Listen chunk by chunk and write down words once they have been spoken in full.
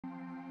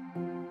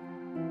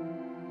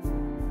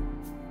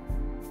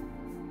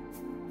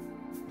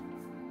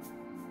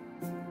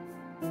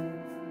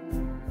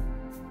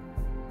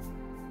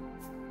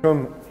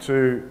Come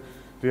to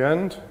the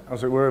end,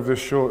 as it were, of this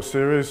short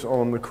series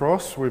on the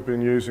cross. We've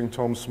been using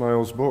Tom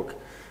Smale's book,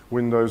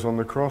 Windows on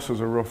the Cross, as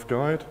a rough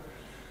guide.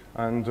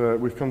 And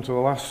we've come to the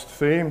last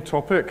theme,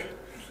 topic,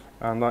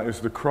 and that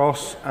is the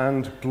cross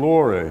and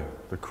glory.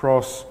 The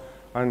cross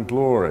and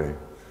glory.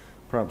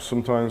 Perhaps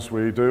sometimes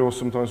we do or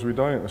sometimes we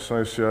don't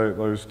associate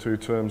those two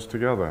terms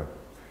together.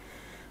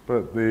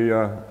 But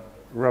the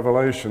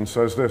Revelation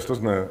says this,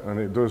 doesn't it? And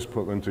it does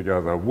put them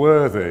together.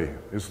 Worthy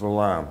is the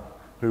Lamb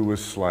who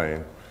was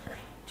slain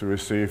to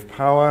receive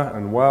power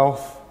and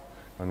wealth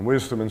and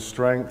wisdom and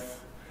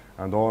strength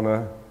and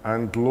honor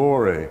and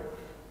glory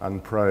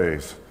and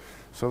praise.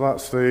 So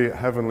that's the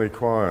heavenly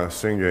choir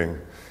singing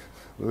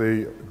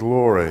the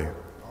glory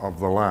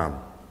of the Lamb.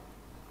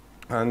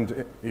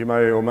 And you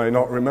may or may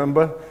not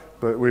remember,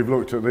 but we've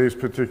looked at these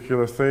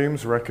particular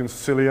themes: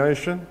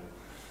 reconciliation,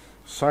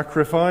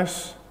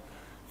 sacrifice,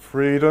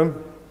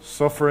 freedom,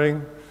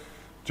 suffering,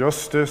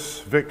 justice,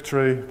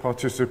 victory,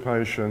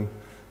 participation,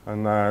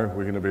 and now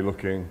we're going to be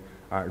looking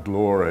at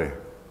glory.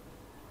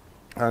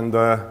 And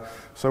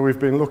so we've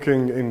been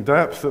looking in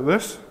depth at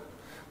this.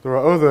 There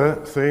are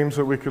other themes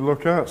that we could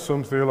look at.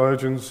 Some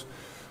theologians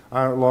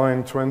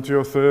outline 20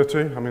 or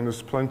 30. I mean,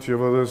 there's plenty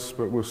of others,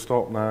 but we'll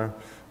stop now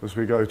as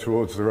we go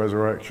towards the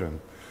resurrection.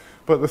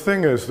 But the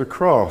thing is, the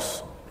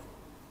cross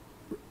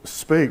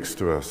speaks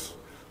to us.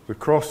 The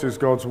cross is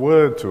God's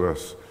word to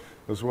us,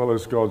 as well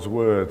as God's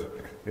word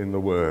in the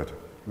Word.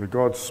 The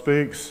God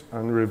speaks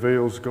and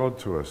reveals God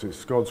to us.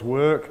 It's God's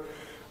work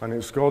and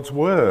it's God's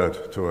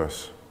word to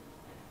us.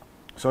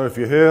 So if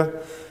you're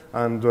here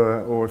and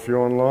or if you're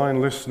online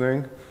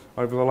listening,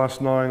 over the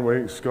last 9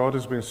 weeks, God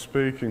has been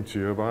speaking to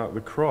you about the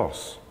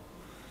cross.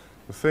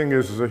 The thing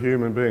is, as a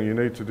human being, you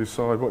need to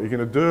decide what you're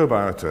going to do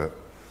about it.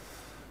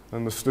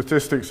 And the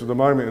statistics at the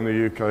moment in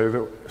the UK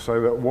that say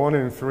that 1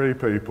 in 3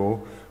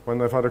 people, when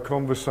they've had a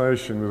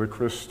conversation with a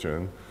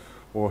Christian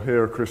or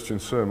hear a Christian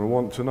sermon,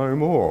 want to know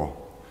more.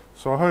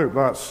 So I hope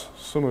that's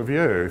some of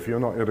you, if you're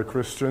not yet a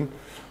Christian,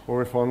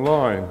 or if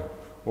online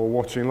or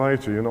watching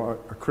later you're not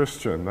a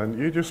Christian, then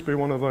you just be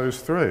one of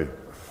those 3.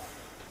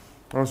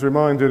 I was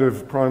reminded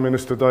of Prime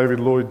Minister David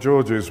Lloyd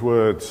George's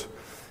words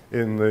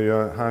in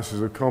the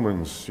Houses of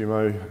Commons. You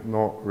may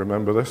not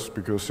remember this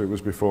because it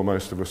was before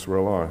most of us were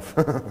alive.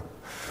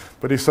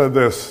 But he said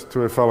this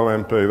to a fellow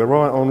MP: "The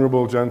right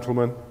honourable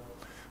gentleman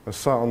has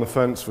sat on the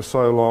fence for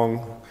so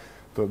long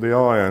that the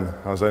iron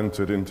has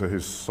entered into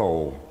his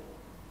soul."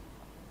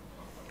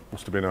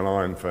 Must have been an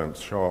iron fence,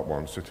 sharp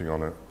one, sitting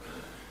on it.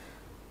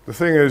 The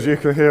thing is, you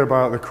can hear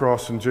about the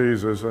cross and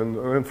Jesus, and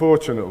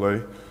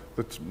unfortunately,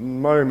 the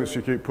moments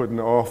you keep putting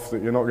it off,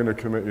 that you're not going to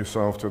commit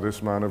yourself to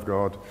this man of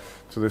God,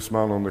 to this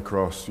man on the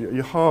cross,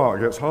 your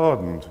heart gets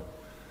hardened.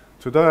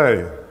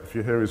 Today, if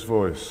you hear his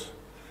voice,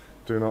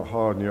 do not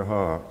harden your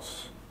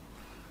hearts.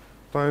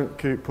 Don't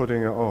keep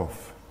putting it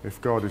off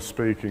if God is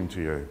speaking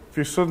to you. If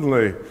you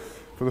suddenly,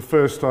 for the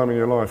first time in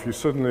your life, you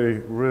suddenly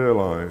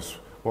realise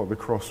what the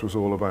cross was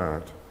all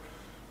about.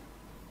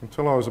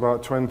 Until I was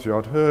about 20,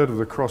 I'd heard of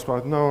the cross, but I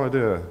had no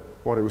idea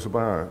what it was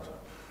about.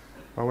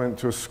 I went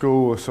to a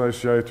school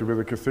associated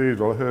with a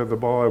cathedral. I heard the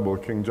Bible,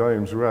 King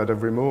James, read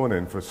every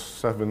morning for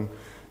 7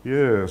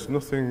 years.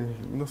 Nothing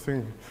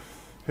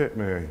hit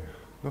me,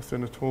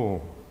 nothing at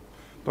all.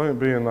 Don't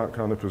be in that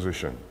kind of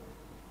position.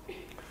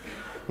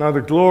 Now,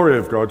 the glory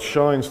of God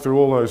shines through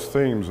all those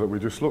themes that we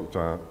just looked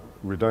at: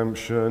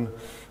 redemption,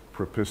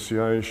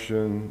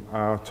 propitiation,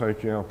 our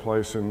taking our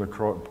place in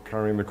the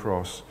carrying the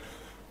cross.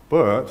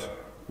 But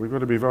we've got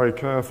to be very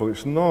careful.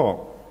 It's not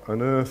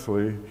an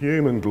earthly,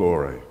 human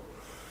glory.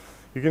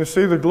 You're going to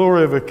see the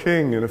glory of a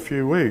king in a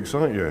few weeks,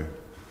 aren't you?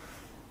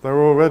 They're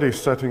already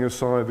setting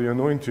aside the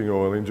anointing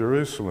oil in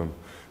Jerusalem.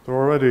 They're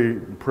already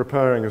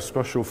preparing a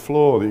special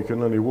floor that you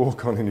can only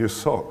walk on in your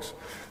socks.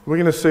 We're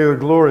going to see the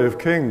glory of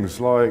kings,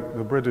 like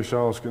the British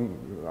Isles,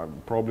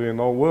 probably in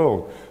the whole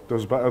world,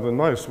 does better than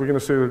most. We're going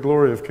to see the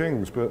glory of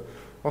kings, but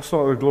that's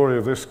not the glory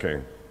of this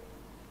king.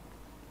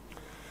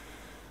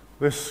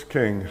 This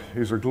king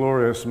is a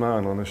glorious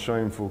man on a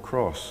shameful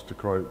cross, to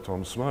quote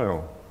Tom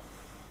Smale.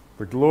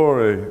 The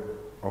glory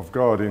of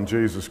God in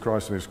Jesus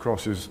Christ and his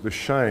cross is the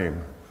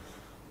shame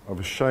of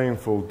a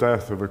shameful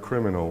death of a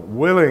criminal,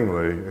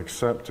 willingly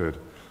accepted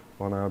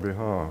on our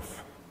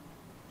behalf.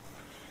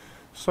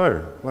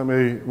 So,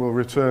 we'll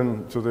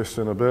return to this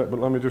in a bit, but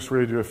let me just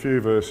read you a few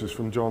verses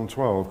from John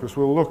 12, because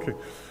we'll look at,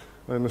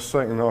 in the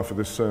second half of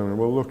this sermon,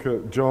 we'll look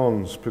at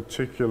John's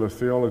particular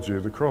theology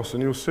of the cross,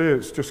 and you'll see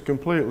it's just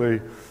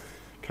completely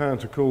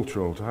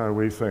countercultural to how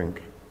we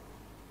think.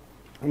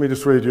 Let me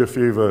just read you a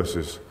few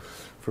verses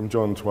from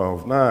John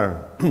 12.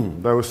 "Now,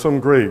 there were some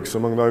Greeks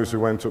among those who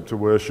went up to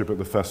worship at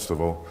the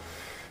festival.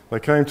 They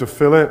came to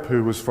Philip,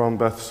 who was from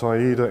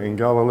Bethsaida in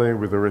Galilee,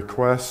 with a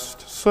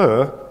request.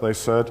 'Sir,' they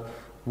said,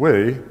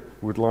 'we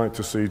would like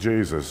to see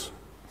Jesus.'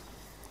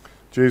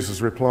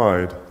 Jesus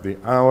replied, 'The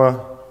hour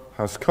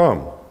has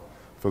come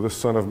for the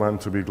Son of Man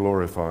to be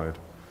glorified.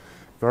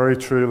 Very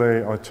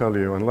truly, I tell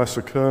you, unless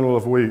a kernel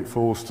of wheat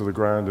falls to the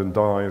ground and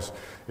dies,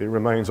 it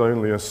remains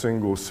only a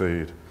single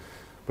seed.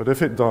 But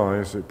if it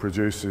dies, it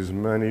produces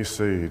many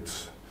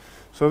seeds.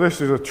 So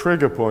this is a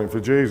trigger point for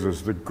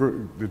Jesus.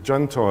 The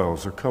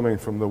Gentiles are coming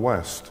from the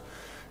west.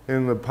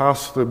 In the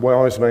past, the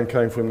wise men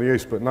came from the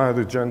east, but now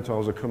the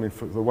Gentiles are coming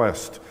from the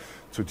west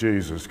to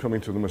Jesus,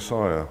 coming to the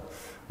Messiah.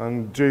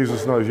 And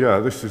Jesus knows, yeah,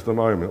 this is the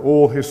moment.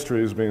 All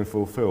history is being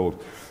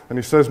fulfilled. And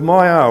he says,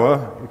 my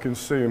hour, you can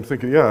see him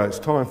thinking, yeah, it's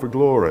time for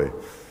glory.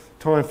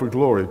 Time for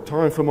glory.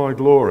 Time for my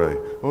glory.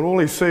 And all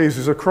he sees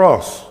is a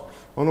cross.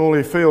 And all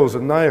he feels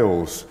are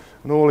nails.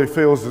 And all he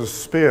feels is a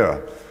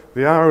spear.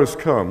 The hour has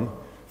come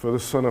for the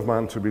Son of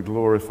Man to be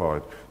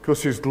glorified.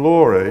 Because his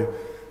glory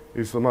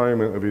is the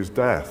moment of his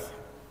death.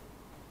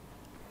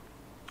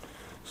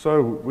 So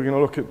we're going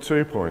to look at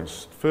 2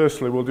 points.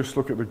 Firstly, we'll just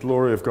look at the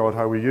glory of God,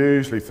 how we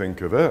usually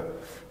think of it,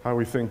 how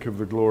we think of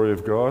the glory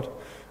of God.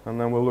 And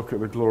then we'll look at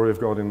the glory of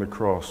God in the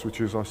cross, which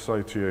is, I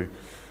say to you,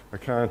 a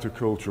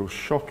countercultural,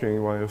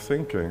 shocking way of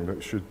thinking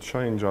that should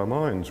change our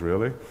minds,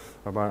 really,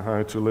 about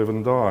how to live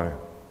and die.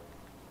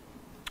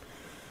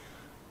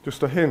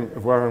 Just a hint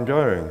of where I'm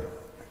going.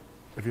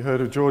 Have you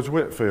heard of George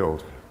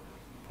Whitefield?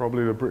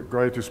 Probably the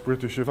greatest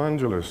British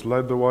evangelist,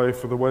 led the way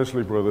for the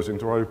Wesley brothers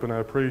into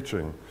open-air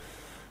preaching.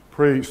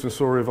 Preached and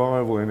saw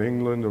revival in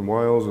England and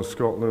Wales and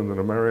Scotland and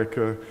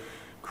America,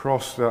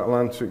 crossed the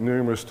Atlantic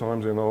numerous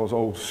times in those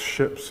old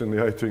ships in the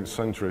 18th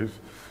century,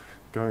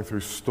 going through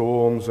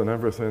storms and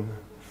everything,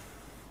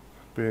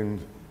 being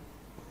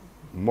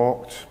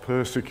mocked,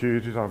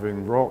 persecuted,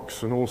 having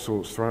rocks and all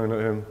sorts thrown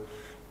at him,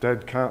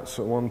 dead cats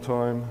at one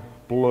time,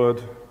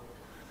 blood.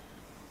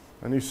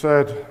 And he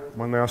said,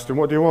 when they asked him,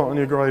 what do you want on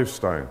your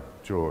gravestone,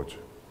 George?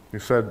 He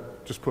said,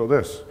 just put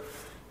this,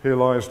 here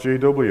lies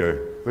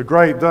GW. The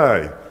great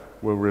day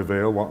will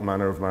reveal what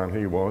manner of man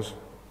he was.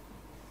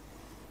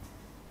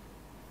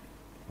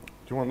 Do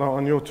you want that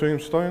on your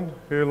tombstone?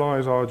 Here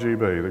lies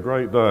RGB. The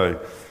great day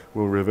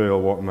will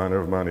reveal what manner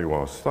of man he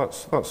was.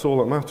 That's all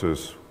that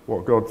matters,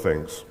 what God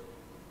thinks.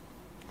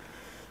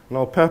 And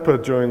I'll pepper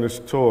during this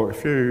talk a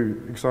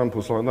few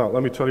examples like that.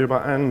 Let me tell you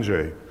about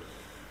Angie.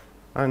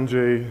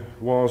 Angie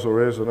was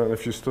or is, I don't know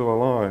if she's still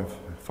alive,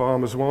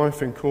 farmer's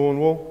wife in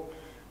Cornwall.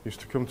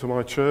 Used to come to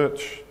my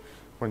church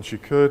when she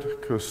could,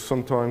 because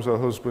sometimes her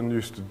husband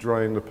used to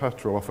drain the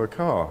petrol off her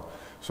car,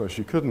 so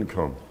she couldn't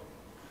come.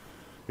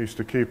 He used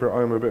to keep her at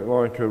home a bit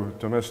like a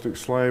domestic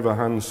slave. Her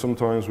hands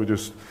sometimes were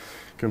just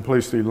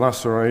completely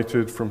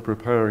lacerated from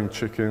preparing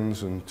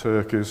chickens and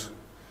turkeys.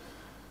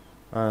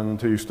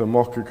 And he used to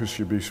mock her because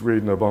she'd be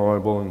reading the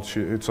Bible, and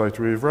he'd say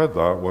to her, you've read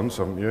that once,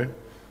 haven't you?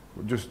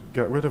 Just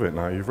get rid of it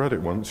now. You've read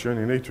it once. You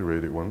only need to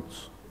read it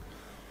once.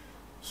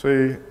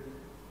 See,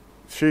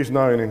 she's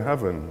known in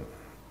heaven.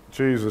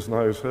 Jesus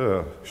knows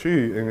her. She,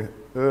 in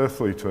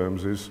earthly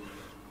terms, is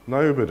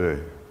nobody.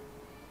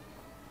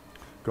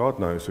 God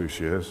knows who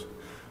she is.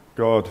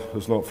 God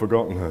has not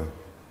forgotten her.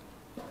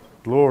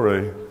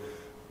 Glory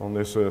on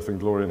this earth and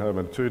glory in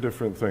heaven, 2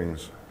 different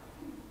things.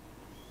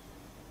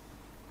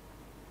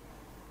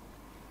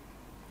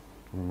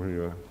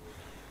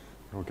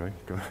 Okay,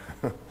 go.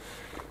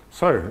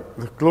 So,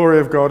 the glory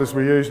of God as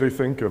we usually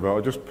think of it, I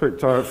just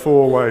picked out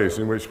 4 ways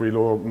in which we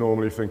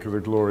normally think of the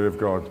glory of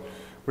God.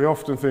 We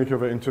often think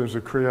of it in terms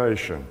of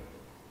creation.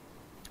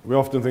 We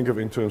often think of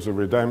it in terms of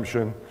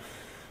redemption.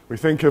 We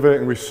think of it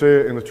and we see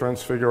it in the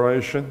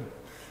Transfiguration,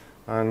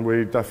 and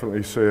we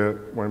definitely see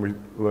it when we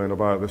learn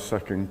about the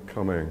second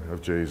coming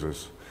of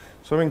Jesus.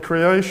 So in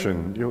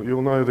creation,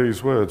 you'll know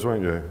these words,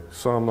 won't you?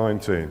 Psalm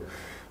 19.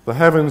 The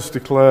heavens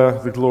declare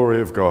the glory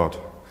of God.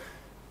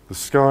 The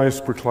skies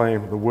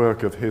proclaim the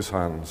work of his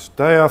hands.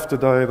 Day after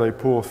day they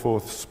pour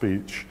forth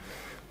speech.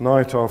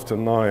 Night after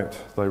night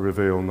they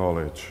reveal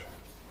knowledge.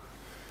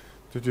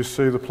 Did you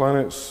see the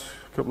planets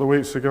a couple of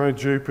weeks ago?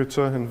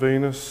 Jupiter and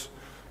Venus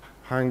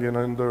hanging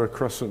under a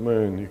crescent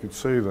moon. You could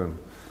see them.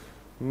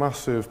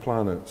 Massive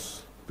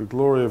planets. The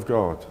glory of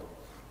God.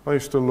 I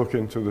used to look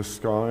into the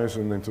skies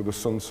and into the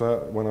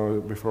sunset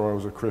before I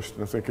was a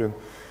Christian, thinking,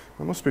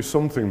 there must be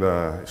something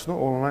there. It's not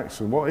all an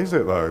accident. What is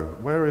it though?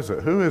 Where is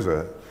it? Who is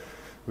it?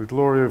 The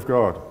glory of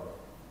God.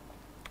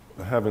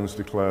 The heavens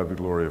declared the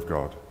glory of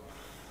God.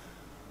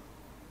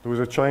 There was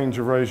a change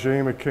of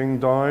regime. A king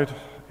died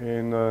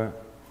in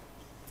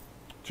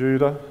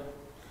Judah,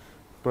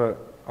 but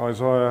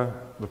Isaiah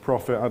the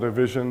prophet had a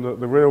vision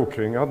that the real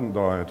king hadn't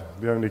died,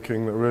 the only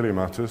king that really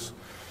matters.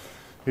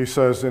 He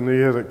says, in the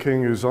year that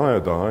King Uzziah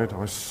died,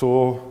 I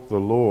saw the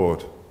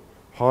Lord,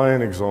 high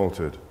and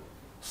exalted,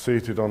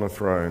 seated on a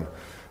throne,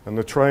 and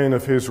the train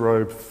of his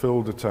robe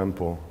filled the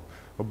temple.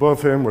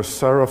 Above him were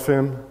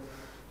seraphim,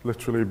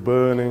 literally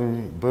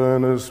burning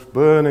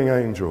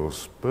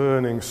angels,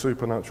 burning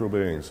supernatural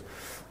beings.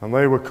 And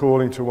they were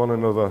calling to one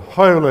another,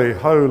 Holy,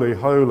 holy,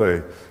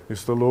 holy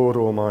is the Lord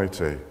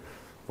Almighty.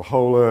 The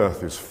whole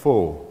earth is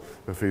full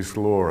of his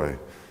glory.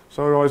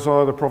 So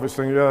Isaiah the prophet's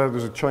thinking, yeah,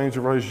 there's a change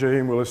of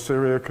regime. Will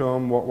Assyria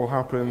come? What will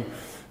happen?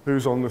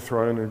 Who's on the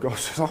throne? And God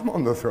says, I'm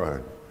on the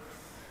throne.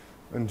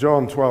 And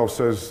John 12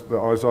 says that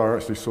Isaiah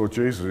actually saw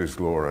Jesus'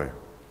 glory.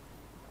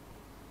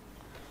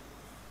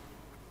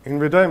 in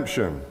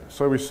redemption.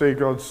 So we see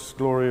God's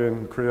glory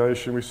in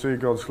creation, we see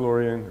God's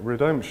glory in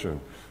redemption.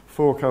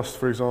 Forecast,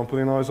 for example,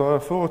 in Isaiah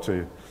 40,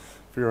 if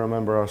you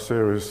remember our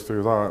series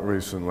through that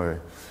recently.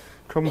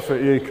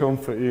 Comfort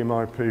ye,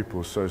 my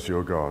people, says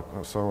your God.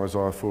 That's how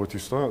Isaiah 40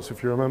 starts,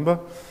 if you remember.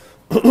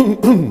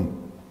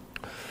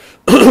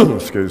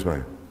 Excuse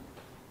me.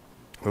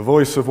 The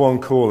voice of one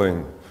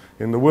calling,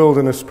 in the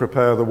wilderness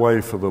prepare the way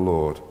for the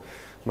Lord.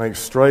 Make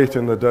straight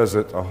in the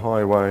desert a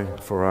highway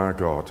for our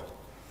God.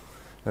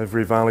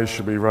 Every valley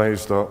shall be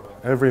raised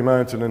up, every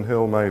mountain and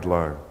hill made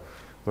low.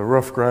 The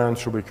rough ground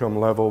shall become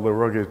level, the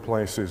rugged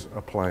places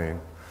a plain.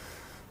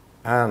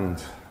 And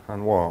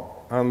what?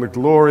 And the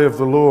glory of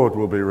the Lord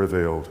will be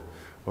revealed,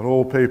 and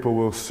all people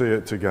will see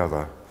it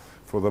together,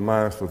 for the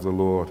mouth of the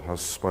Lord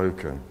has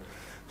spoken.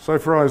 So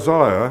for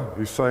Isaiah,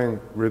 he's saying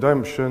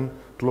redemption,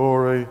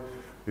 glory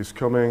is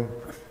coming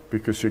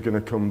because you're going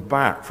to come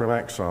back from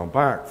exile,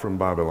 back from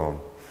Babylon.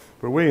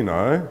 But we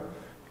know,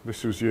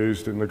 this was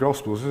used in the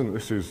Gospels, isn't it?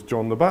 This is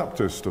John the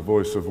Baptist, a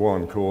voice of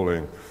one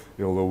calling,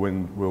 "In the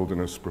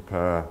wilderness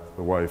prepare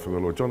the way for the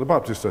Lord." John the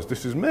Baptist says,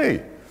 this is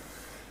me.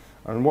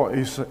 And what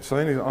he's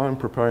saying is, I'm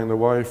preparing the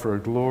way for a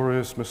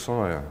glorious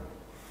Messiah.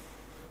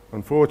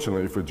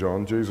 Unfortunately for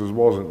John, Jesus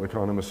wasn't the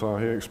kind of Messiah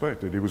he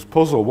expected. He was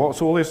puzzled.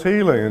 What's all this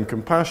healing and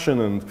compassion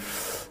and,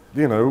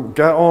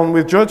 get on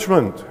with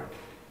judgment?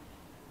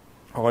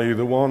 Are you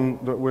the one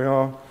that we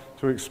are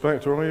to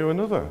expect, or are you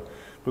another?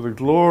 But the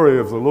glory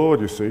of the Lord,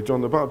 you see,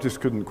 John the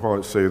Baptist couldn't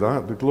quite see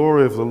that. The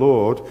glory of the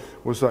Lord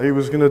was that he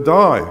was going to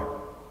die.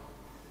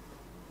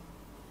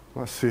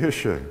 That's the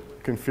issue.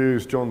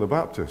 Confused John the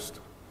Baptist.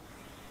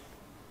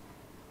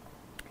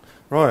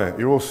 Right,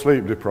 you're all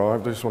sleep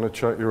deprived. I just want to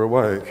check you're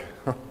awake.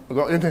 I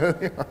got in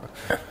here.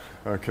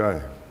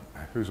 Okay,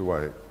 who's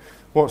awake?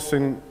 What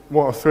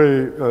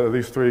are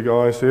these three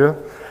guys here?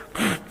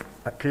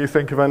 Can you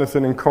think of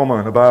anything in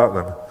common about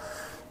them?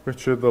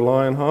 Richard the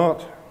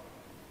Lionheart,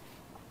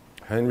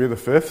 Henry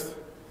V,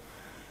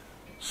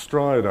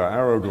 Strider,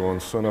 Aragorn,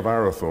 son of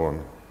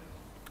Arathorn,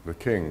 the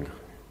king.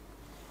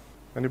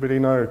 Anybody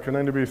know? Can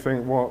anybody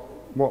think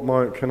what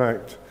might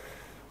connect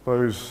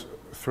those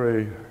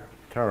three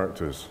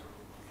characters?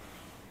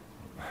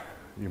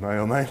 You may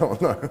or may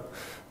not know.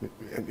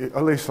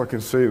 At least I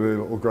can see the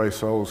little grey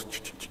souls.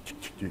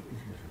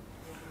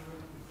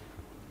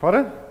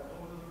 Pardon?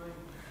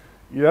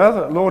 Yeah,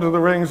 Lord of the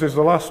Rings is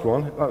the last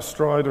one. That's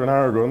Strider and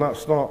Aragorn.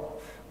 That's not...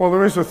 Well,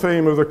 there is a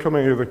theme of the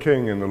coming of the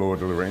king in the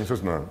Lord of the Rings,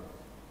 isn't there?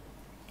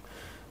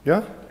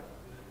 Yeah?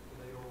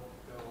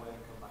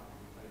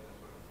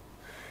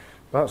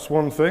 That's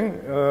one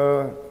thing.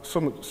 The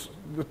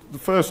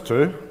first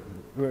two...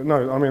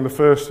 No, I mean the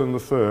first and the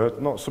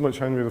third. Not so much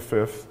Henry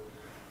V.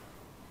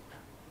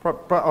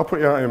 I'll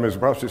put you out of your misery.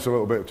 Perhaps it's a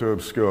little bit too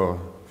obscure.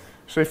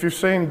 So if you've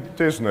seen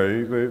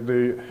Disney,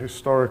 the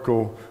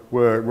historical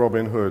work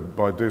Robin Hood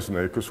by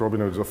Disney, because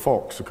Robin Hood's a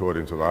fox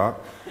according to that,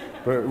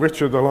 but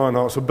Richard the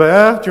Lionheart's a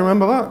bear, do you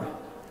remember that?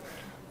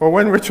 Well,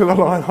 when Richard the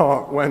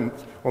Lionheart went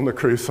on the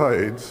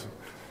Crusades,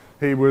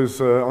 he was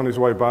on his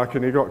way back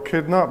and he got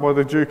kidnapped by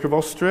the Duke of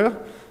Austria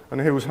and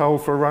he was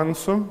held for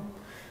ransom.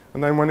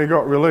 And then when he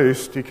got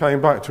released, he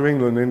came back to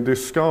England in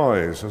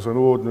disguise as an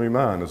ordinary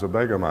man, as a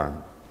beggar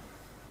man,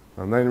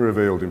 and then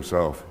revealed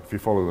himself, if you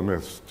follow the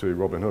myths, to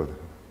Robin Hood.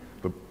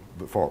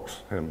 The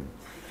fox, him.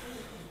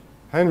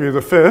 Henry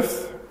V,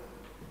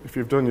 if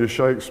you've done your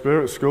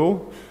Shakespeare at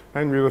school,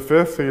 Henry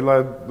V, he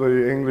led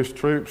the English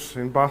troops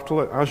in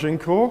battle at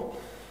Agincourt,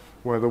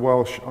 where the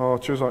Welsh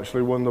archers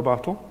actually won the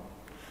battle.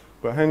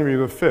 But Henry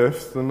V,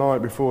 the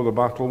night before the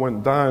battle,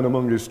 went down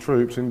among his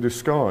troops in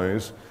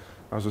disguise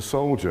as a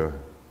soldier.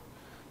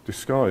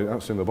 Disguise,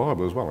 that's in the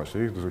Bible as well,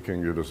 actually. There's a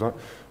king who does that.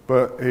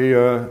 But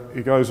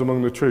he goes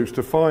among the troops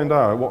to find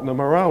out what the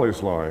morale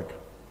is like.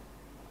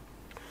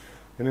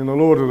 And in The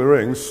Lord of the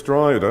Rings,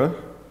 Strider,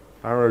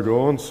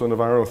 Aragorn, son of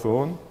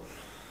Arathorn,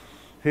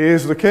 he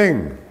is the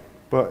king.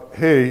 But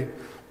he,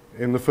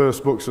 in the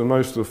first books and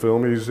most of the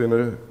film, he's in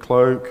a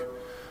cloak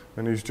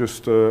and he's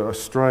just a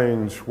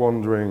strange,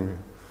 wandering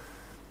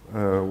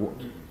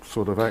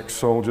sort of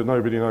ex-soldier.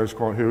 Nobody knows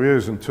quite who he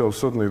is until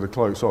suddenly the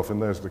cloak's off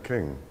and there's the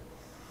king.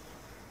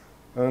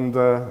 And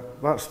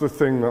that's the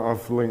thing that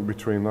I've linked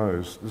between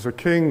those. There's a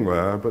king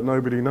there, but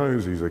nobody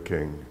knows he's a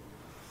king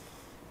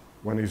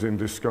when he's in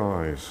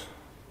disguise.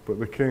 But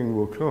the king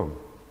will come.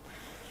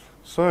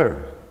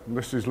 So,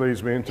 this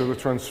leads me into the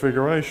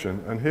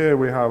Transfiguration. And here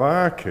we have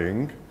our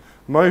king.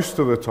 Most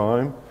of the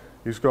time,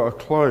 he's got a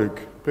cloak,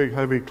 big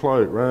heavy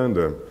cloak round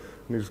him,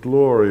 and his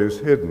glory is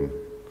hidden.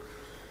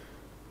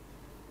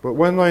 But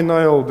when they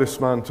nailed this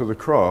man to the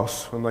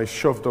cross, and they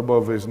shoved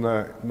above his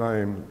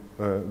name,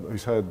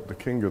 his head, the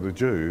King of the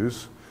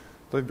Jews,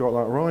 they'd got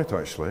that right,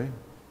 actually.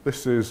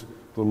 This is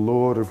the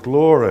Lord of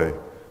glory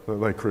that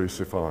they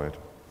crucified.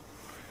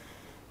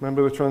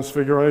 Remember the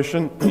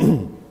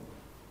Transfiguration?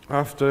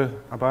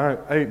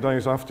 About 8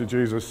 days after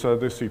Jesus said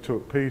this, he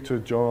took Peter,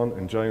 John,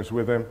 and James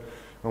with him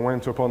and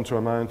went up onto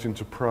a mountain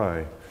to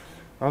pray.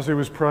 As he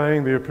was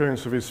praying, the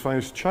appearance of his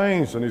face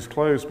changed and his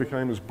clothes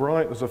became as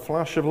bright as a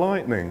flash of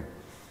lightning.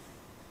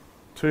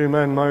 Two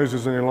men,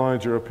 Moses and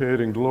Elijah, appeared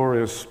in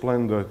glorious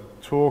splendor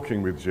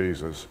talking with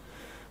Jesus.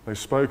 They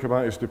spoke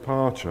about his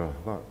departure,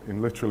 that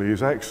in literally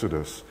his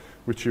exodus,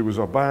 which he was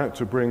about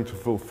to bring to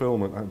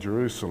fulfillment at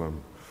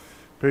Jerusalem.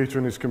 Peter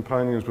and his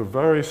companions were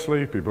very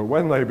sleepy, but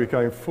when they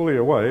became fully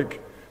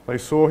awake, they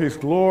saw his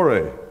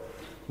glory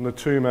and the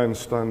two men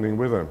standing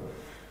with him.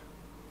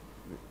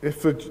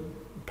 If the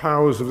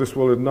powers of this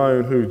world had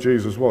known who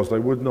Jesus was, they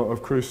would not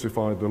have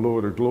crucified the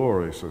Lord of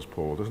glory, says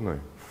Paul, doesn't he?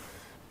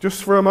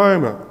 Just for a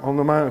moment on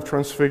the Mount of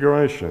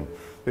Transfiguration,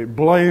 it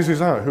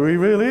blazes out who he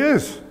really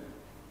is.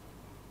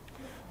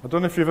 I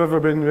don't know if you've ever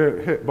been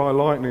hit by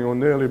lightning or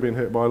nearly been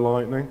hit by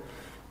lightning.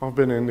 I've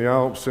been in the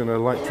Alps in an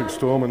electric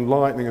storm and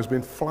lightning has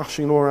been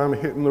flashing all around me,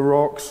 hitting the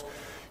rocks.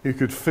 You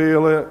could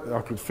feel it.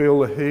 I could feel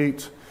the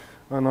heat.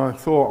 And I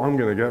thought, I'm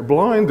going to get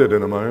blinded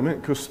in a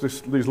moment because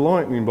these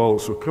lightning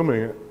bolts were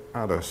coming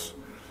at us.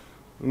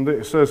 And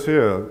it says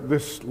here,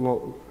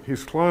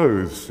 his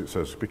clothes, it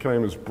says,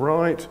 became as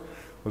bright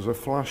as a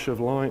flash of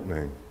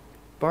lightning.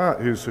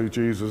 That is who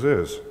Jesus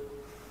is.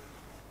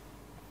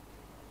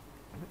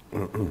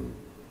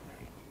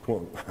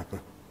 What?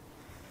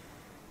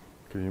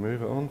 Can you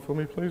move it on for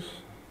me, please?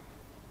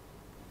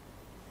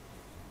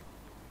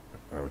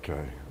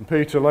 Okay. And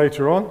Peter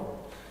later on,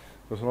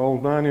 as an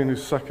old man in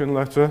his second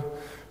letter,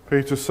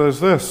 Peter says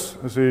this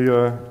as he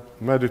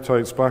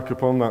meditates back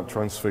upon that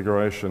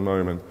transfiguration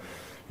moment.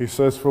 He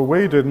says, "For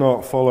we did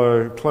not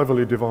follow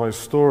cleverly devised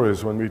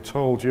stories when we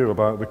told you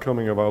about the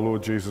coming of our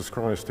Lord Jesus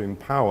Christ in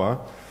power,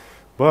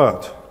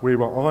 but we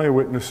were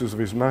eyewitnesses of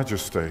his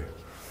majesty.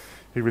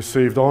 He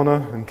received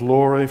honor and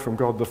glory from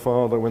God the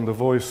Father when the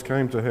voice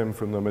came to him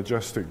from the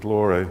majestic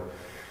glory,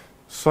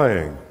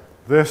 saying,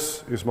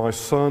 'This is my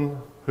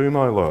Son, whom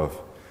I love.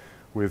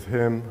 With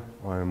him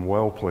I am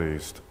well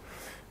pleased.'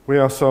 We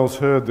ourselves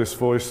heard this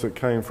voice that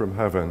came from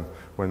heaven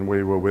when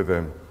we were with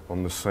him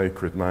on the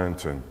sacred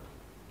mountain."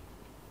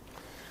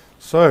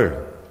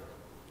 So,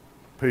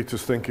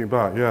 Peter's thinking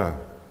back, yeah,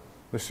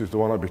 this is the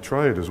one I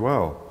betrayed as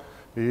well.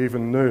 He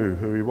even knew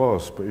who he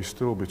was, but he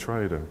still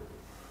betrayed him.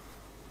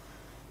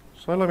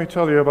 So let me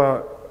tell you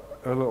about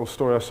a little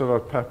story. I said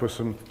I'd pepper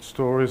some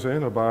stories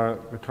in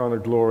about the kind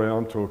of glory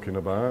I'm talking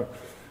about.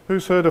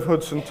 Who's heard of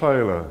Hudson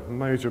Taylor, a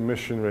major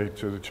missionary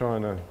to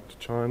China,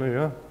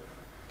 yeah?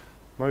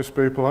 Most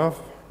people have,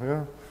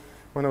 yeah?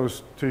 When I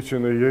was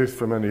teaching the youth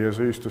for many years,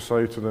 I used to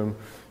say to them,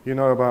 "You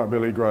know about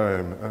Billy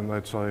Graham?" And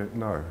they'd say,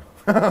 "No."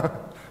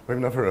 We've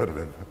never heard of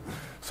him.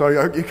 So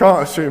you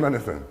can't assume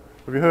anything.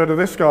 Have you heard of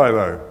this guy,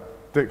 though?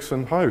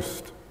 Dixon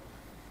Host.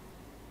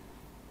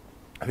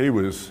 He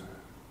was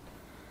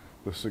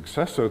the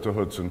successor to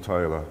Hudson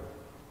Taylor.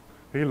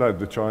 He led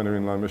the China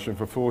Inland Mission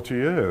for 40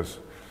 years.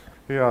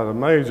 He had a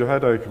major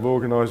headache of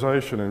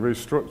organisation and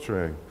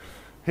restructuring.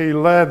 He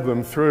led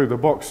them through the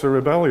Boxer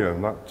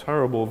Rebellion, that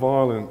terrible,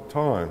 violent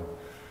time.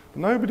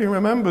 Nobody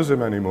remembers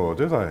him anymore,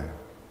 do they?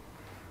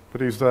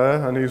 But he's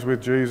there, and he's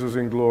with Jesus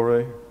in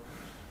glory.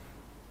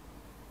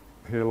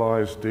 Here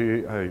lies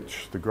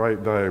D.H. The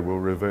great day will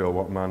reveal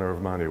what manner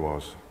of man he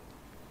was.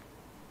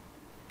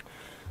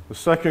 The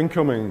second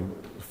coming,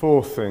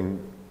 fourth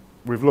thing,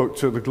 we've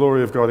looked at the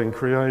glory of God in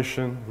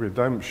creation,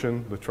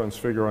 redemption, the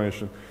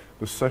transfiguration,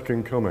 the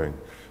second coming.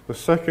 The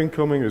second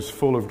coming is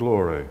full of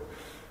glory.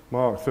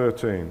 Mark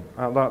 13,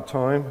 at that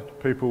time,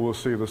 people will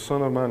see the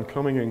Son of Man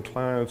coming in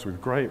clouds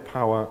with great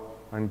power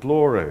and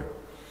glory.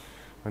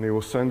 And he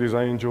will send his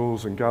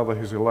angels and gather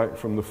his elect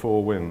from the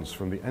four winds,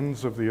 from the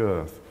ends of the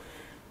earth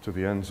to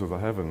the ends of the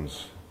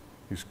heavens.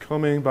 He's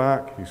coming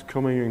back, he's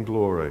coming in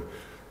glory.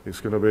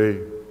 It's going to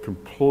be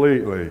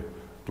completely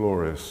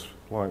glorious,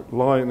 like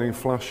lightning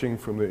flashing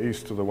from the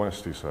east to the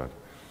west, he said.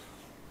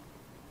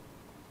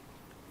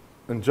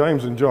 And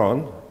James and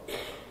John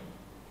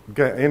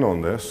get in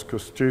on this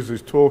because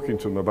Jesus is talking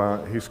to them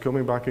about he's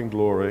coming back in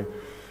glory,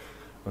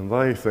 and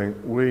they think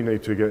we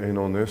need to get in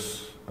on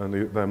this. And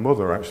their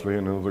mother actually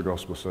in another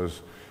gospel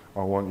says,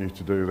 "I want you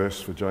to do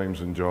this," for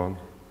James and John.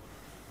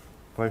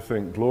 They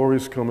think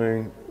glory's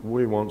coming,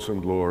 we want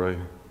some glory,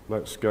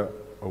 let's get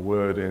a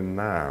word in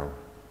now.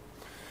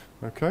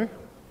 Okay,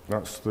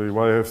 that's the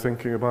way of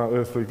thinking about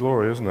earthly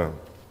glory, isn't it?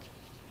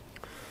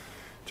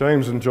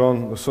 James and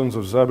John, the sons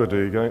of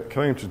Zebedee,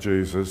 came to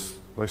Jesus.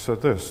 They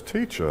said this,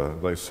 "Teacher,"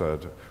 they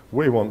said,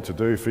 "we want to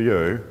do for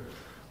you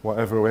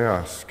whatever we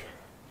ask."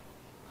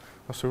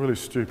 That's a really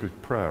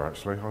stupid prayer,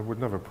 actually. I would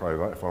never pray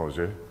that if I was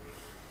you.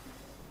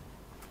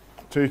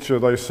 "Teacher,"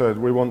 they said,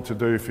 "we want to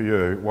do for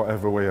you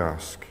whatever we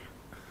ask."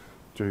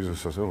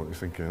 Jesus says, "Oh," he's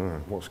thinking,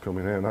 what's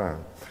coming here now?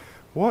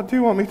 "What do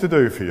you want me to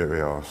do for you?"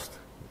 he asked.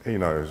 He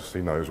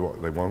knows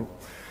what they want.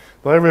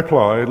 They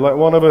replied, "Let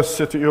one of us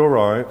sit at your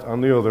right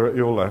and the other at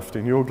your left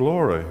in your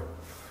glory."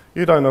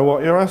 "You don't know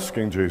what you're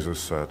asking," Jesus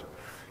said.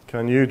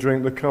 "Can you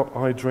drink the cup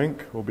I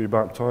drink or be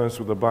baptized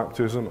with the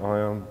baptism I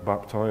am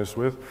baptized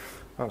with?"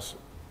 That's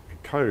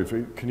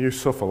code. "Can you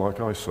suffer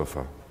like I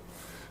suffer?"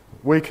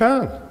 "We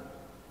can,"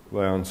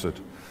 they answered.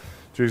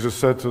 Jesus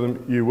said to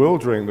them, "You will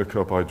drink the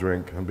cup I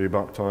drink and be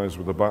baptized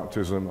with the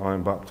baptism I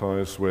am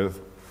baptized with."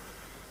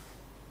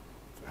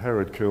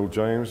 Herod killed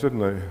James, didn't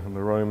he? And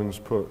the Romans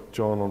put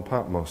John on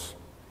Patmos.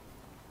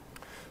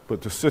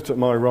 But to sit at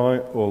my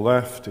right or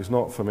left is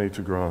not for me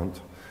to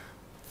grant.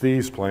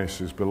 These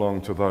places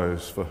belong to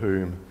those for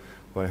whom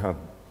they had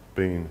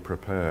been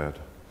prepared.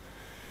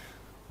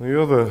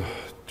 The other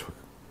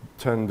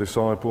 10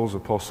 disciples,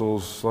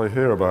 apostles, they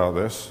hear about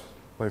this.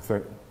 They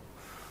think,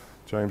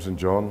 James and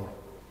John,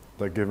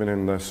 they're giving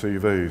in their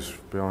CVs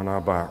behind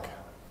our back.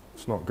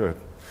 It's not good.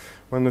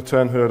 When the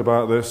 10 heard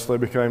about this, they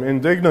became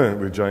indignant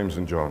with James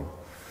and John.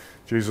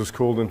 Jesus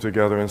called them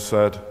together and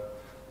said,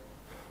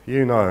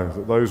 you know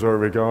that those who are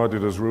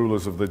regarded as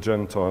rulers of the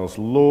Gentiles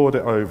lord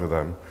it over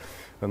them,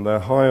 and their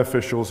high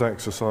officials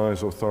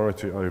exercise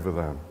authority over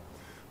them.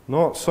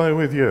 Not so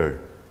with you.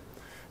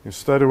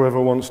 Instead,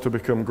 whoever wants to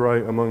become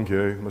great among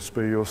you must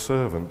be your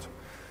servant,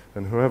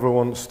 and whoever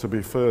wants to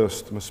be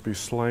first must be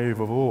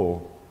slave of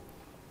all.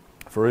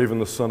 For even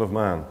the Son of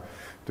Man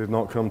did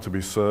not come to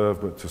be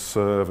served, but to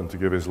serve and to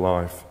give his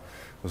life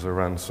as a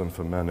ransom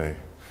for many.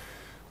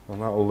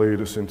 And that will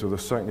lead us into the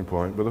second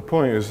point. But the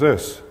point is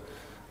this.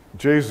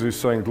 Jesus is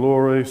saying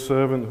glory,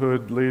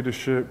 servanthood,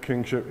 leadership,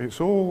 kingship.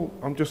 It's all,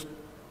 I'm just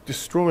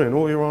destroying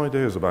all your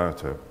ideas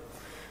about it.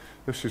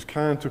 This is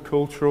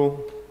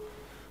countercultural.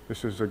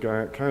 This is a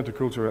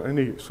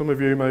countercultural. Some of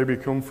you maybe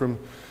come from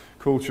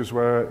cultures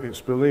where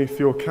it's beneath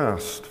your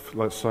caste,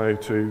 let's say,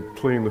 to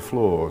clean the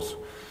floors.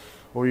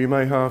 Or you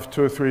may have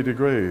 2 or 3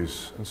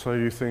 degrees, and so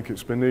you think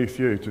it's beneath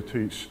you to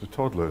teach the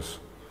toddlers.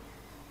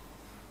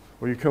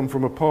 Or you come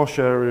from a posh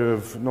area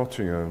of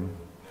Nottingham,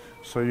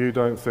 so you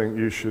don't think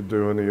you should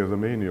do any of the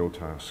menial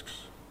tasks.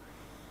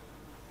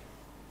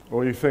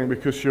 Or you think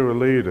because you're a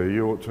leader,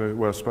 you ought to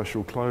wear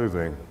special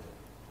clothing,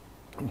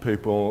 and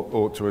people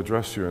ought to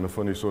address you in a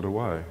funny sort of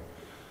way.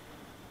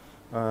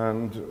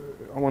 And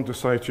I want to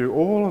say to you,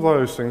 all of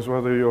those things,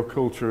 whether your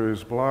culture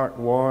is black,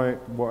 white,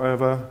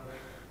 whatever,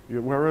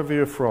 wherever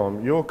you're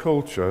from, your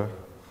culture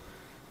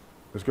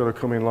has got to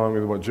come in line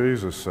with what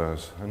Jesus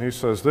says. And he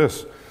says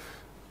this,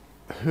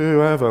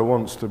 whoever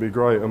wants to be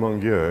great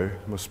among you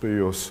must be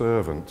your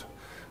servant,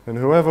 and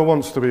whoever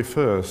wants to be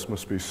first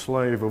must be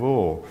slave of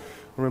all.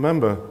 And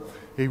remember,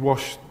 he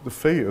washed the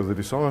feet of the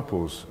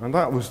disciples, and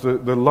that was the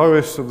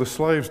lowest of the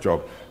slaves'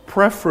 job.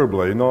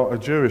 Preferably not a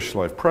Jewish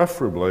slave,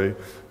 preferably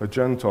a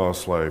Gentile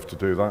slave to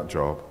do that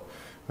job.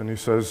 And he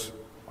says,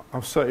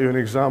 I've set you an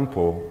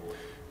example.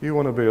 You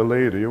want to be a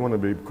leader, you want to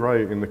be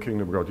great in the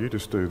kingdom of God, you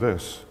just do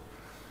this.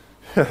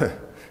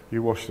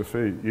 You wash the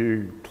feet,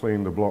 you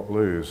clean the block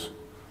loos,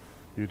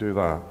 you do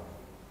that.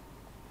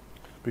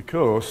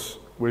 Because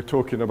we're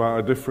talking about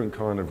a different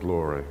kind of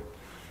glory.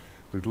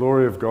 The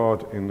glory of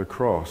God in the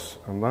cross,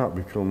 and that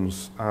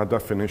becomes our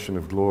definition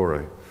of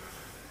glory.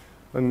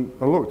 And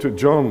I looked at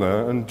John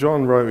there, and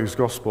John wrote his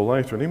gospel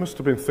later, and he must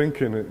have been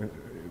thinking,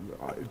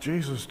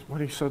 Jesus, when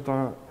he said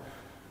that,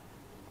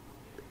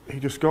 he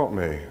just got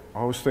me.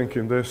 I was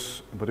thinking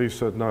this, but he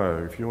said, no,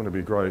 if you want to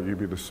be great, you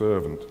be the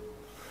servant.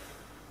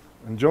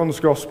 And John's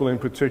gospel in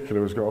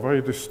particular has got a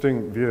very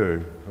distinct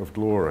view of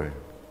glory.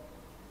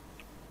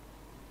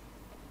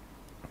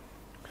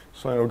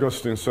 St.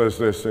 Augustine says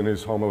this in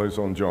his homilies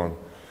on John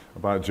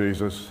about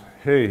Jesus.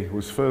 He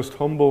was first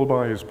humbled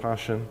by his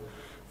passion,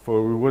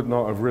 for we would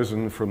not have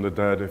risen from the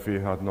dead if he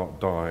had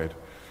not died.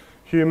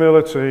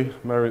 Humility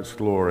merits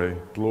glory.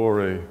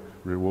 Glory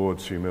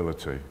rewards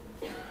humility.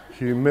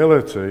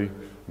 Humility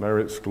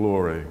merits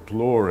glory.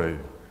 Glory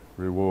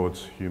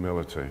rewards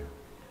humility.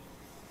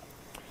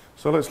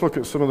 So let's look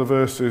at some of the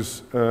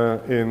verses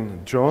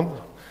in John.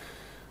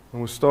 And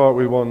we'll start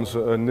with ones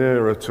that are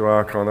nearer to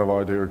our kind of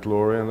idea of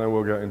glory, and then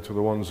we'll get into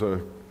the ones that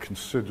are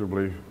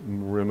considerably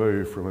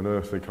removed from an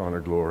earthly kind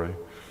of glory.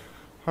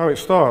 How it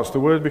starts, the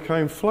Word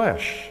became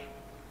flesh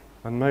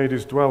and made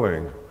his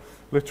dwelling,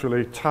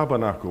 literally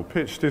tabernacle,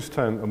 pitched his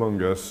tent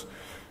among us.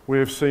 We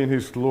have seen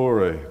his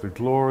glory, the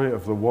glory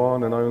of the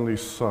one and only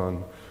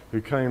Son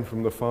who came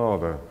from the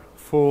Father,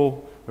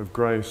 full of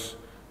grace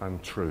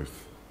and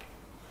truth.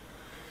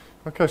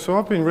 Okay, so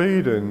I've been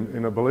reading,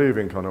 in a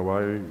believing kind of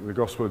way, the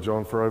Gospel of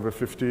John for over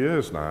 50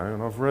 years now,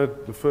 and I've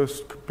read, the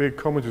first big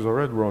commentaries I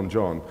read were on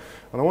John.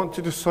 And I want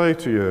to just say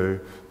to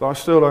you that I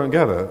still don't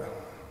get it.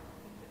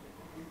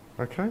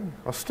 Okay?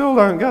 I still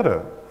don't get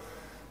it.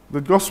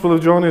 The Gospel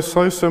of John is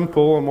so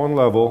simple on one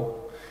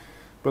level,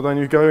 but then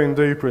you go in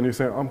deeper and you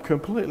think, I'm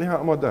completely out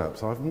of my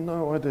depth. I have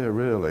no idea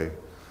really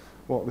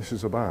what this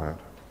is about.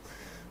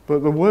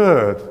 But the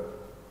Word,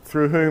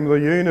 through whom the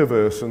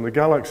universe and the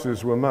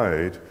galaxies were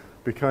made,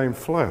 became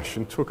flesh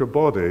and took a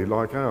body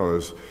like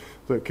ours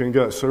that can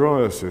get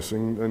psoriasis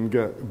and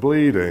get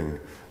bleeding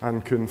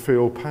and can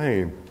feel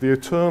pain. The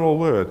eternal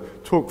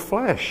Word took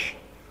flesh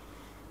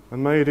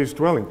and made his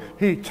dwelling.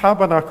 He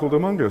tabernacled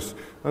among us.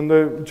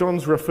 And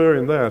John's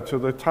referring there to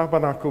the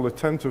tabernacle, the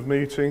tent of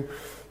meeting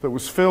that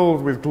was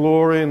filled with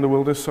glory in the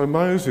wilderness, so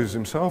Moses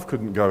himself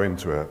couldn't go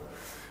into it.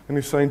 And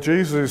he's saying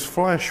Jesus'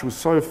 flesh was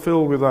so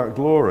filled with that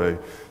glory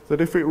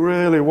that if it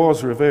really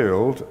was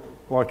revealed,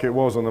 like it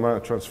was on the Mount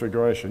of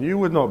Transfiguration, you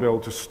would not be able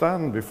to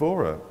stand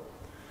before it.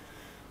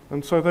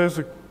 And so there's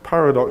a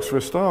paradox for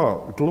a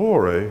start.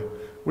 Glory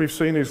we've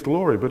seen his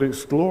glory, but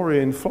it's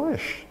glory in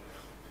flesh.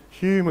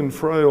 Human,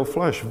 frail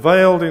flesh,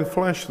 veiled in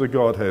flesh, the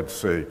Godhead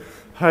see.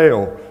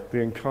 Hail, the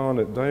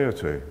incarnate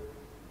deity.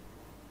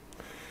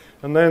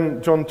 And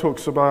then John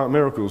talks about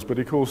miracles, but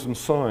he calls them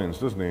signs,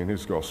 doesn't he, in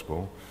his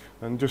gospel?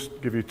 And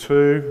just give you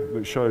two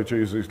that show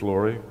Jesus'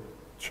 glory.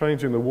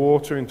 Changing the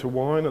water into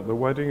wine at the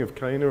wedding of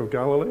Cana of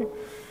Galilee.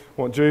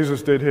 What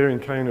Jesus did here in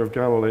Cana of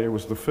Galilee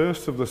was the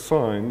first of the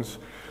signs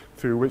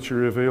through which he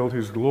revealed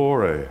his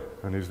glory,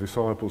 and his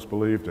disciples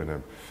believed in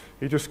him.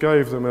 He just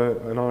gave them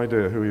an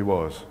idea who he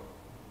was.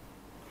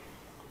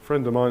 A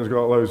friend of mine's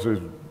got loads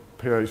of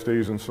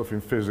PhDs and stuff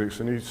in physics,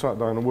 and he sat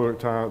down and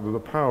worked out that the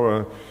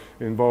power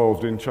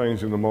involved in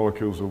changing the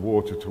molecules of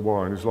water to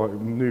wine is like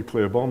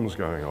nuclear bombs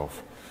going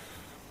off.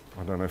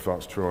 I don't know if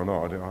that's true or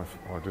not.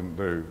 I didn't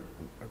do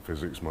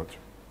physics much.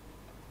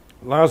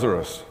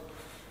 Lazarus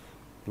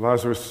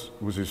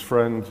was his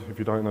friend. If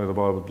you don't know the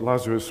Bible,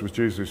 Lazarus was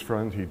Jesus'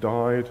 friend. He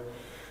died.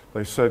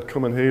 They said,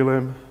 come and heal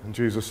him. And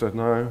Jesus said,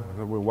 no,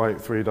 we'll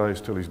wait 3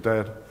 days till he's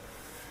dead.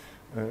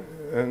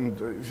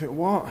 And he said,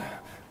 what?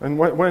 And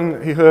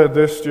when he heard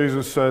this,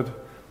 Jesus said,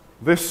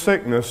 this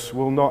sickness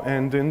will not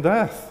end in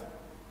death.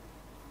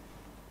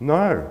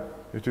 No,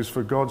 it is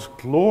for God's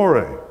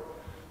glory,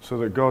 so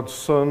that God's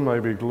Son may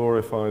be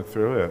glorified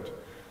through it.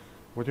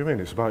 What do you mean?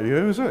 It's about you,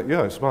 is it?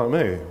 Yeah, it's about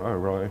me. Oh,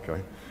 right,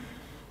 okay.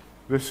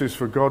 This is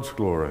for God's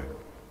glory.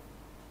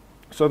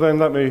 So then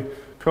let me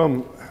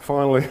come,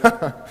 finally,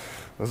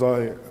 as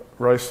I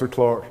race the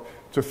clock,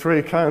 to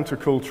 3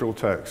 countercultural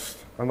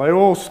texts. And they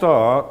all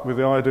start with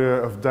the idea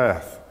of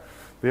death.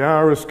 The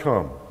hour has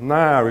come.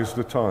 Now is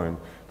the time.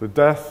 The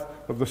death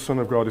of the Son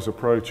of God is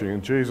approaching.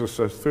 And Jesus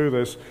says, through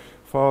this,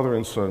 Father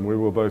and Son, we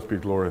will both be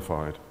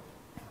glorified.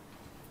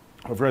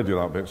 I've read you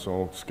that bit, so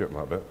I'll skip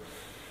that bit.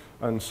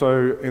 And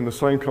so, in the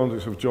same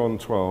context of John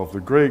 12, the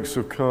Greeks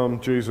have come,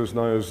 Jesus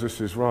knows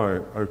this is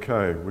right,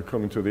 okay, we're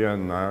coming to the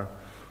end now.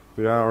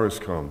 The hour has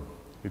come.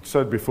 He'd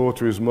said before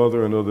to his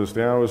mother and others,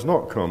 the hour has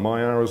not come,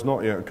 my hour has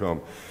not yet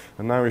come.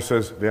 And now he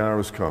says, the hour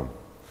has come.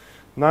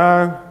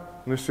 Now,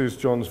 and this is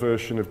John's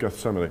version of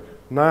Gethsemane,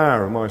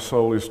 now my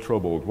soul is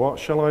troubled. What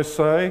shall I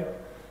say?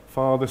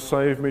 Father,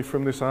 save me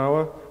from this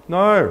hour?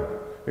 No,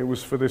 it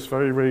was for this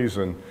very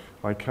reason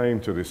I came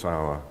to this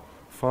hour.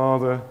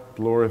 Father,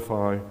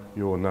 glorify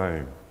your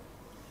name.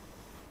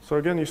 So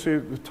again, you see,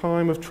 the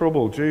time of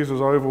trouble, Jesus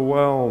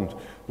overwhelmed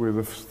with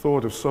the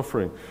thought of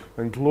suffering,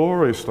 and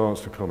glory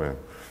starts to come in.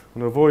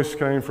 And a voice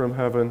came from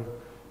heaven,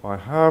 I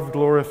have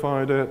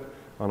glorified it,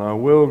 and I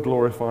will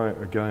glorify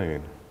it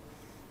again.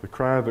 The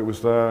crowd that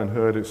was there and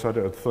heard it said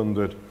it had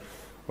thundered.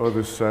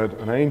 Others said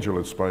an angel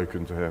had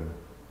spoken to him.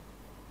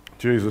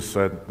 Jesus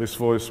said, this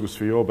voice was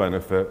for your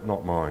benefit,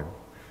 not mine.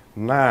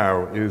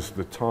 Now is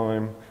the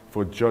time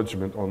for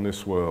judgment on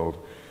this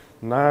world.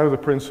 Now the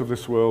prince of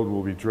this world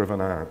will be driven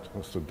out.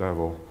 That's the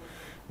devil.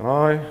 And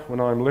I, when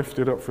I'm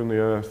lifted up from the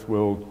earth,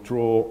 will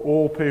draw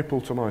all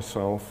people to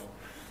myself.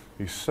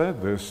 He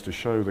said this to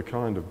show the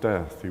kind of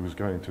death he was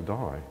going to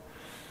die.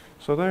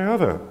 So there you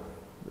have it.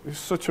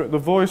 It's the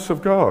voice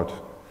of God.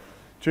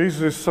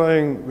 Jesus is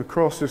saying the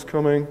cross is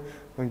coming,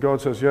 and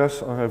God says,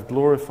 yes, I have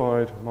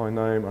glorified my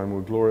name and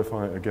will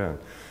glorify it again.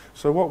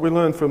 So what we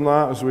learn from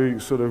that as we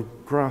sort of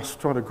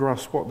try to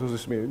grasp what does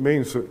this mean? It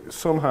means that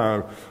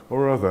somehow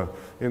or other,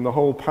 in the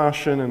whole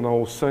passion, in the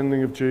whole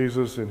sending of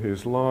Jesus, in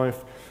his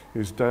life,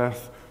 his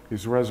death,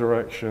 his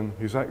resurrection,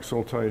 his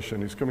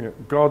exaltation, his coming,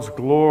 God's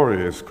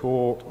glory is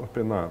caught up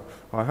in that.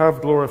 I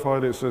have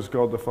glorified it, says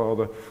God the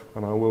Father,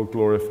 and I will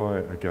glorify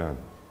it again.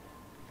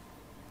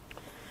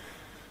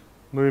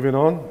 Moving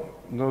on,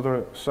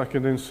 another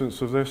second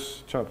instance of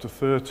this, chapter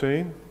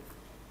 13.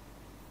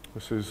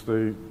 This is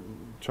the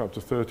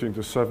chapter 13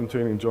 to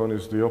 17 in John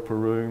is the upper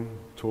room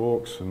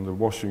talks and the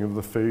washing of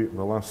the feet and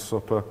the Last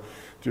Supper.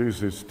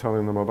 Jesus is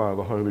telling them about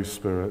the Holy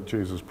Spirit,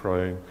 Jesus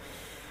praying.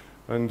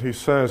 And he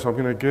says, I'm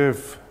going to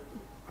give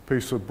a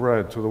piece of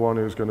bread to the one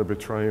who's going to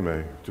betray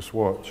me. Just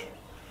watch.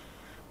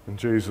 And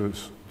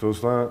Jesus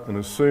does that. And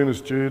as soon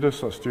as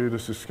Judas, that's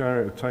Judas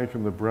Iscariot, had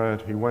taken the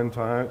bread, he went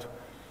out.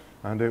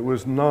 And it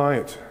was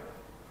night.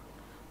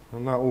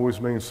 And that always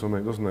means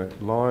something, doesn't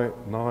it? Light,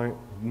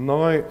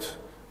 night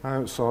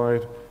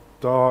outside,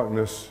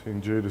 darkness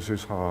in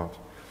Judas's heart.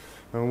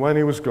 And when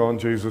he was gone,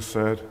 Jesus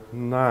said,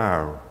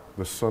 now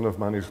the Son of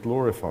Man is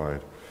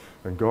glorified,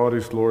 and God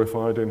is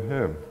glorified in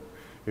him.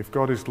 If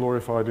God is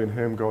glorified in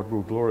him, God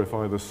will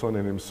glorify the Son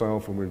in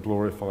himself, and will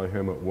glorify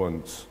him at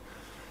once.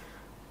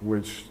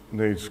 Which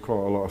needs quite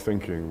a lot of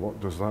thinking.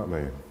 What does that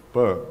mean?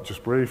 But,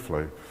 just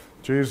briefly,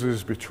 Jesus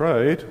is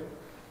betrayed,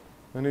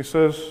 and he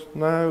says,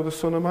 now the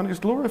Son of Man is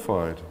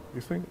glorified.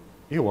 You think,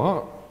 you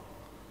what?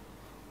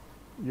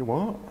 You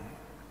what?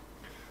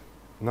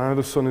 Now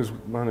the Son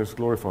of Man is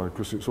glorified,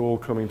 because it's all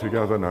coming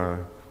together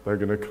now. They're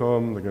going to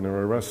come, they're going to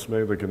arrest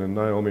me, they're going to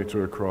nail me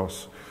to a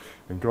cross,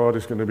 and God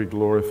is going to be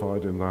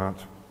glorified in that.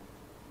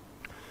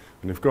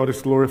 And if God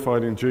is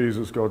glorified in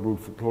Jesus, God will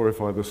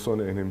glorify the Son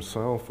in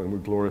himself and will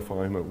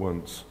glorify him at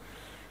once.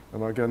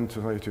 And again,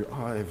 to say to you,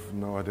 I have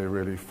no idea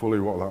really fully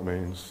what that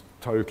means,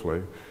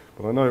 totally.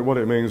 But I know what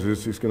it means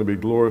is he's going to be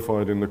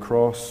glorified in the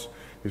cross.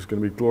 He's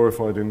going to be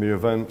glorified in the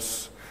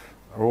events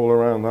all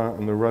around that,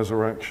 and the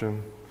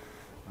resurrection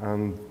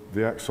and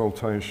the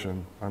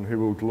exaltation, and he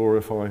will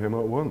glorify him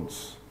at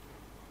once.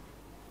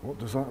 What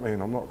does that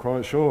mean? I'm not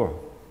quite sure.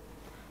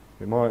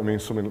 It might mean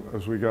something,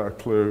 as we get a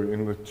clue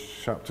in the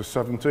chapter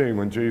 17,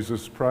 when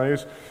Jesus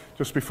prays,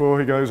 just before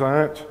he goes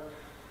out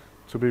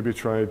to be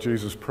betrayed,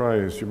 Jesus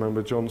prays. You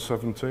remember John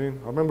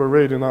 17? I remember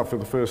reading that for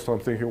the first time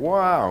thinking,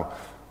 wow,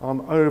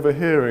 I'm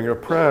overhearing a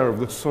prayer of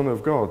the Son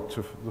of God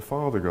to the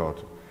Father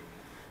God.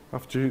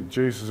 After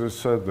Jesus had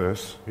said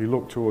this, he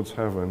looked towards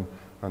heaven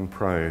and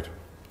prayed.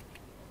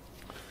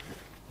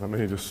 Let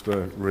me just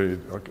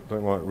read. I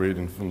don't like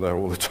reading from there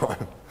all the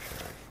time.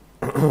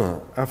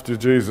 After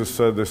Jesus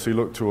said this, he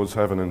looked towards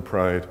heaven and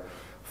prayed,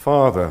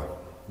 Father,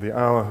 the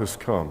hour has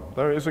come.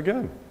 There it is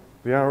again.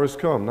 The hour has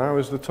come. Now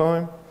is the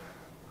time.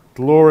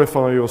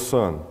 Glorify your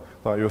Son,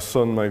 that your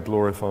Son may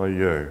glorify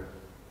you.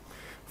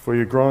 For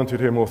you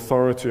granted him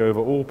authority over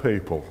all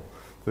people,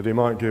 that he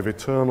might give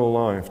eternal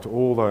life to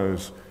all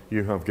those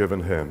you have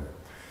given him.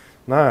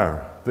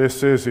 Now,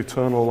 this is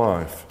eternal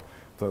life,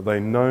 that they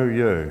know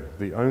you,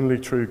 the only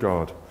true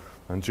God,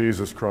 and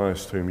Jesus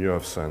Christ, whom you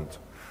have sent.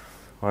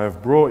 I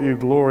have brought you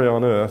glory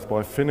on earth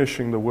by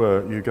finishing the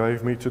work you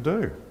gave me to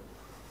do.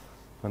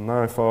 And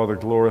now, Father,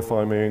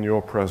 glorify me in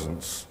your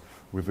presence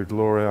with the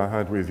glory I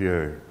had with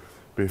you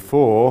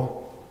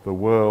before the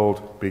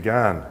world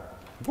began.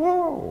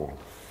 Whoa!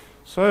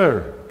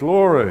 So,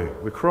 glory,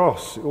 the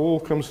cross, it all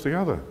comes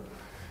together.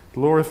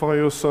 Glorify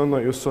your Son,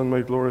 that your Son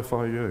may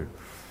glorify you.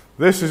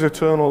 This is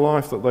eternal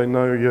life, that they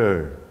know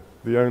you,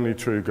 the only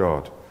true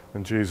God,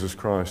 and Jesus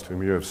Christ,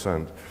 whom you have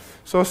sent.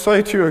 So I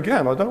say to you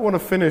again, I don't want to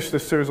finish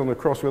this series on the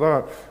cross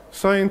without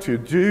saying to you,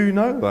 do you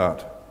know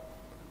that?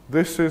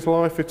 This is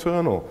life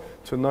eternal,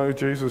 to know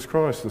Jesus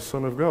Christ, the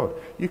Son of God.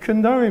 You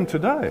can know him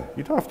today.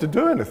 You don't have to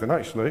do anything,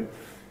 actually.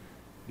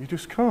 You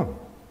just come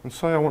and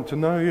say, I want to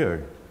know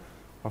you.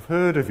 I've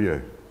heard of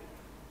you.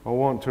 I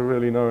want to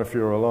really know if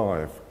you're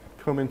alive.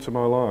 Come into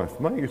my life.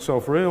 Make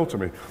yourself real to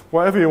me.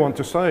 Whatever you want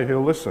to say,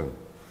 he'll listen.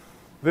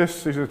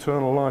 This is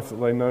eternal life, that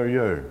they know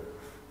you,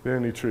 the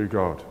only true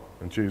God,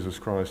 and Jesus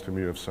Christ, whom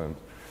you have sent.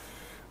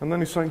 And then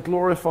he's saying,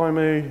 glorify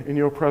me in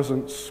your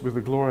presence with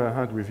the glory I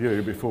had with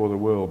you before the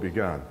world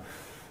began.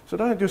 So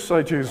don't just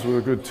say Jesus was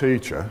a good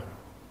teacher.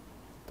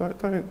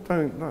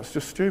 Don't. That's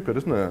just stupid,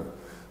 isn't it?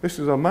 This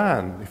is a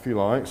man, if you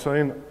like,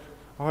 saying,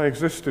 I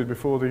existed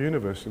before the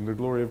universe in the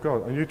glory of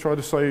God. And you try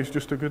to say he's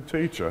just a good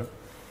teacher.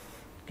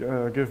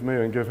 Give me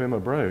and give him a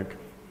break.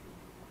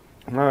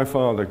 Now,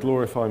 Father,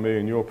 glorify me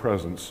in your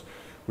presence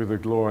with the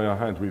glory I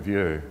had with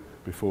you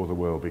before the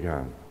world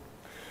began.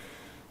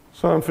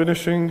 So I'm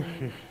finishing.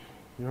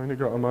 You only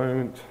got a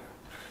moment.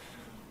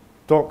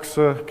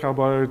 Doxa,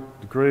 kabod,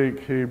 Greek,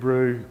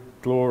 Hebrew,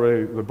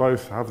 glory, they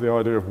both have the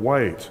idea of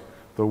weight.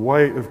 The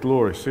weight of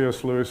glory.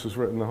 C.S. Lewis has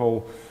written a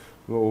whole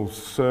little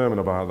sermon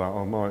about that.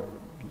 I might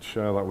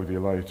share that with you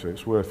later.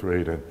 It's worth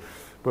reading.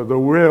 But the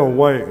real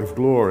weight of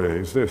glory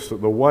is this,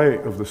 that the weight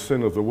of the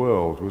sin of the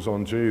world was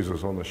on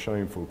Jesus on the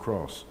shameful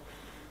cross.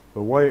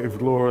 The weight of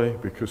glory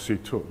because he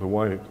took the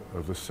weight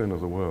of the sin of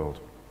the world.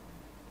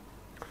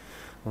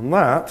 And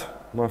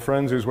that, my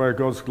friends, is where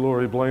God's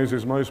glory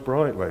blazes most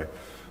brightly.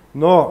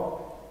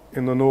 Not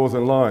in the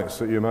northern lights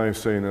that you may have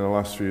seen in the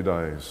last few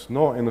days.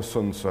 Not in the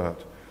sunset.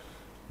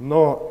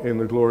 Not in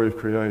the glory of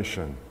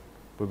creation.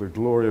 But the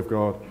glory of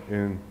God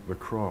in the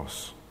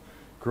cross.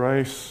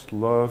 Grace,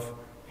 love,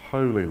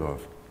 holy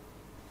love.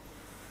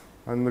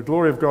 And the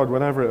glory of God,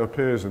 whenever it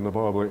appears in the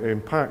Bible, it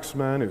impacts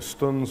man, it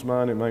stuns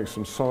man, it makes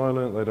them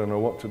silent, they don't know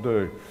what to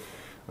do.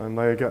 And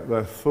they get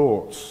their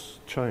thoughts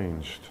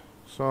changed.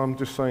 So I'm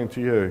just saying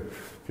to you,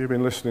 if you've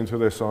been listening to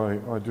this, I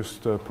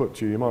just put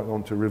to you, you might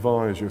want to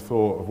revise your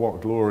thought of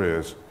what glory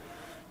is.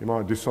 You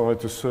might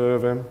decide to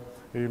serve him,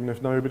 even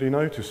if nobody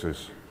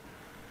notices.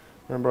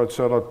 Remember I'd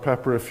said I'd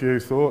pepper a few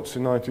thoughts.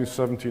 In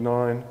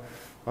 1979,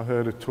 I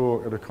heard a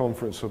talk at a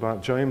conference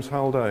about James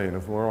Haldane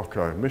of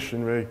Morocco,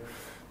 missionary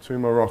to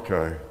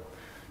Morocco.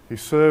 He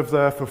served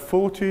there for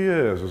 40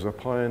 years as a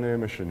pioneer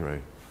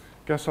missionary.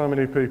 Guess how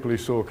many people he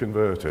saw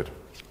converted?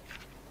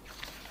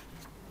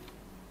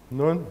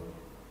 None.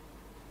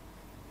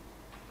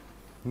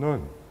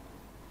 None.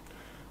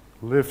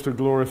 Live to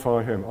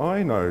glorify him.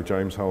 I know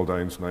James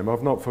Haldane's name.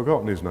 I've not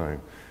forgotten his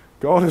name.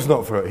 God has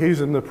not forgotten. He's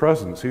in the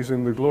presence. He's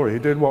in the glory. He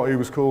did what he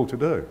was called to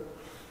do.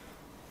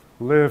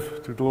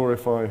 Live to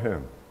glorify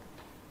him.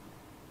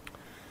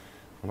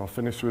 And I'll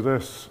finish with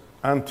this.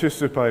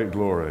 Anticipate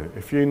glory.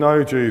 If you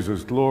know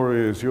Jesus,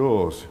 glory is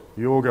yours.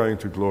 You're going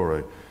to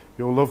glory.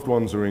 Your loved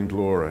ones are in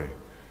glory.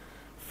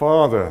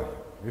 Father,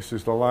 this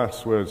is the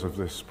last words of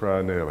this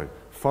prayer nearly.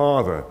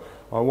 Father,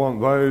 I want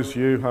those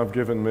you have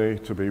given me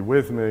to be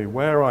with me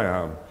where I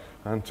am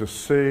and to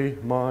see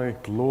my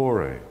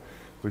glory.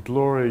 The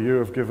glory you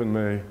have given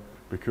me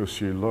because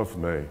you loved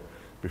me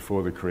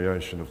before the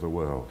creation of the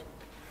world.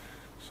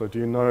 So do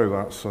you know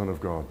that Son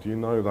of God? Do you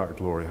know that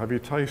glory? Have you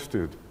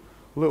tasted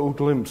little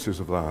glimpses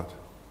of that?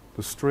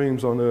 The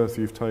streams on earth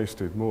you've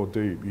tasted, more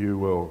deep you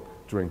will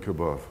drink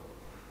above.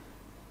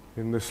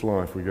 In this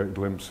life we get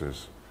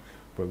glimpses,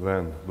 but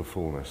then the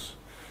fullness.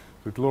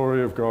 The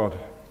glory of God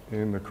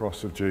in the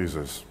cross of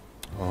Jesus.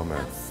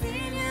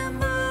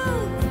 Amen.